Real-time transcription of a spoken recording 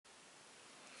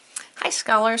Hi,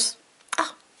 scholars.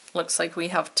 Oh, looks like we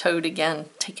have Toad again,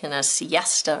 taking a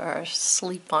siesta or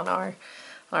sleep on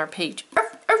our page.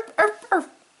 Arf, arf, arf, arf.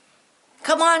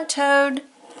 Come on, Toad.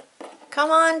 Come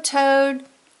on, Toad.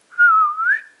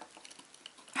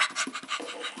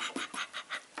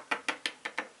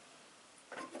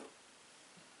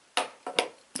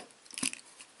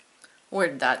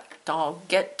 Where'd that dog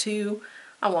get to?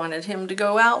 I wanted him to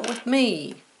go out with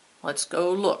me. Let's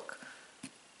go look.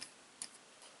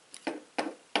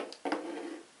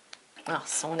 Oh,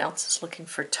 someone else is looking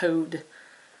for Toad.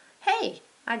 Hey,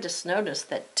 I just noticed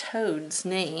that Toad's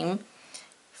name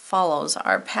follows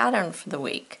our pattern for the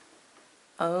week.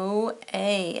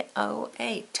 O-A,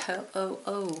 O-A,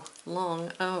 to-o-o,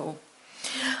 long O.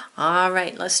 All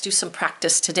right, let's do some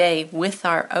practice today with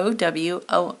our O-W,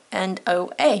 O, and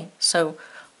O-A. So,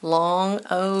 long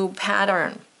O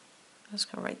pattern. I'm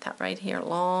just going to write that right here.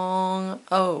 Long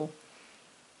O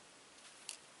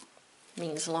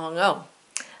means long O.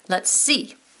 Let's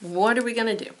see. What are we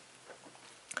going to do?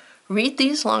 Read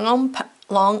these long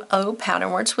O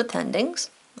pattern words with endings.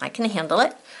 I can handle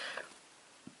it.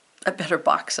 I better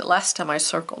box it. Last time I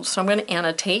circled, so I'm going to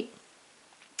annotate.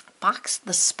 Box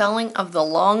the spelling of the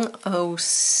long O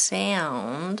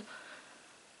sound.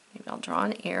 Maybe I'll draw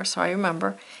an air so I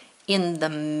remember. In the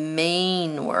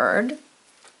main word.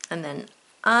 And then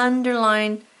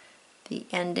underline the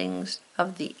endings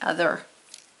of the other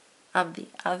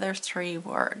three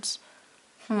words.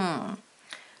 I'm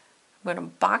going to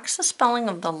box the spelling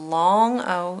of the long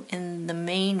O in the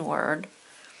main word.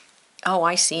 Oh,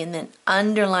 I see. And then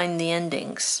underline the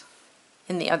endings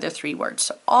in the other three words.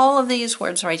 So all of these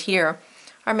words right here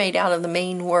are made out of the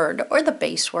main word, or the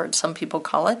base word, some people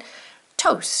call it,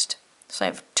 toast. So I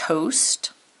have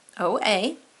toast,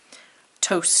 O-A,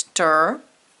 toaster,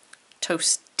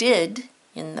 toasted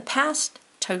in the past,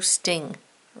 toasting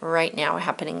right now,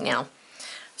 happening now.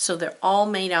 So they're all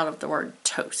made out of the word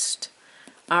toast.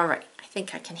 All right, I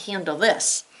think I can handle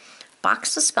this.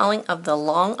 Box the spelling of the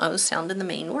long O sound in the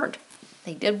main word.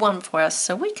 They did one for us,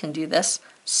 so we can do this.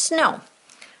 Snow.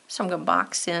 So I'm going to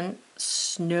box in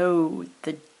snow.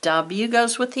 The W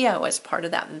goes with the O as part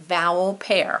of that vowel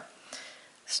pair.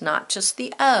 It's not just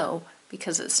the O,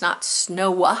 because it's not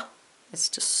snowa, it's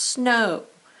just snow.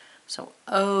 So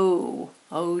O,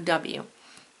 O-W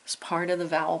is part of the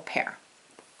vowel pair.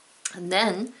 And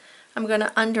then I'm going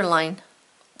to underline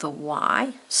the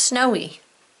Y, snowy.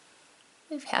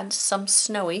 We've had some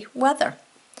snowy weather.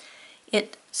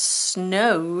 It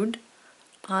snowed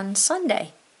on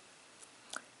Sunday.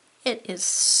 It is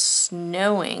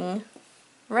snowing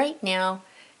right now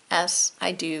as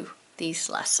I do these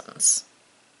lessons.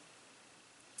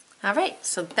 All right,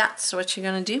 so that's what you're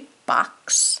going to do.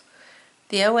 Box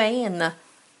the OA in the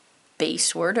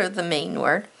base word or the main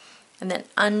word, and then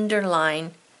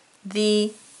underline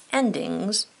the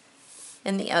endings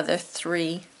in the other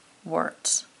three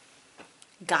words.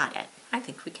 Got it. I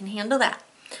think we can handle that.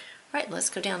 All right,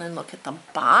 let's go down and look at the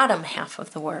bottom half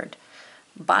of the word.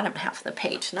 Bottom half of the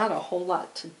page. Not a whole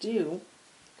lot to do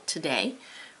today.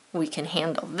 We can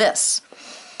handle this.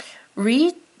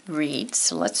 Read,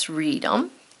 so let's read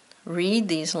them. Read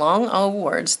these long O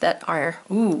words that are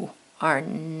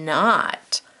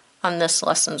not on this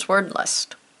lesson's word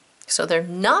list. So they're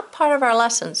not part of our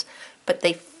lessons, but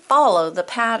they follow the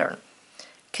pattern.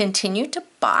 Continue to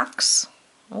box,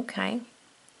 okay,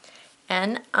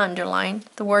 and underline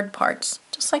the word parts,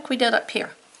 just like we did up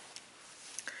here.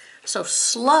 So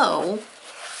slow,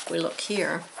 if we look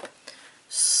here,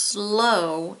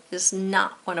 slow is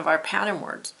not one of our pattern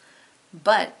words,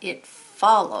 but it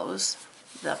follows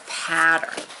the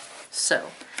pattern.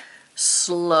 So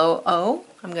slow O,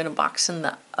 I'm going to box in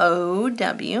the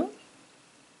O-W,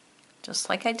 just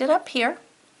like I did up here,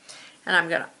 and I'm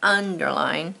going to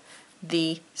underline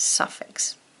the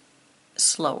suffix.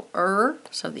 Slower,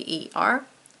 so the ER,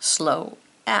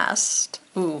 slowest,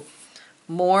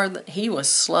 he was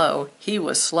slow, he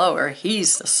was slower,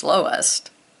 he's the slowest.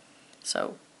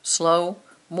 So slow,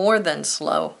 more than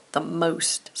slow, the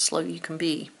most slow you can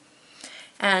be.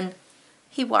 And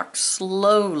he walked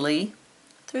slowly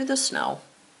through the snow,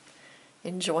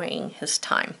 enjoying his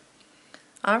time.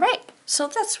 All right, so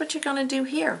that's what you're going to do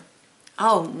here.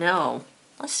 Oh no,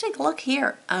 let's take a look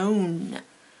here. Own.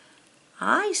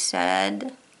 I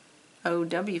said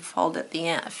O-W fell at the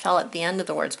end of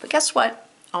the words, but guess what?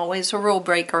 Always a rule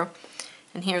breaker.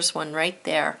 And here's one right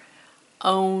there.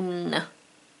 Own.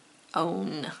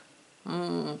 Own.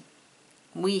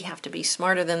 We have to be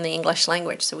smarter than the English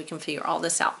language so we can figure all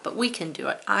this out. But we can do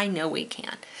it. I know we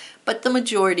can. But the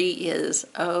majority is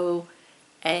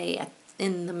O-A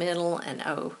in the middle and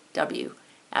O-W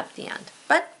at the end.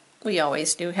 But We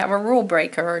always do have a rule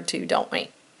breaker or two, don't we?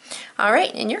 All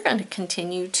right, and you're going to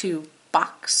continue to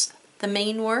box the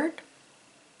main word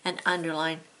and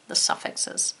underline the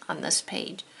suffixes on this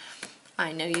page.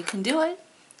 I know you can do it,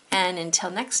 and until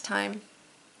next time,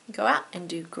 go out and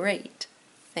do great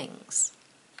things.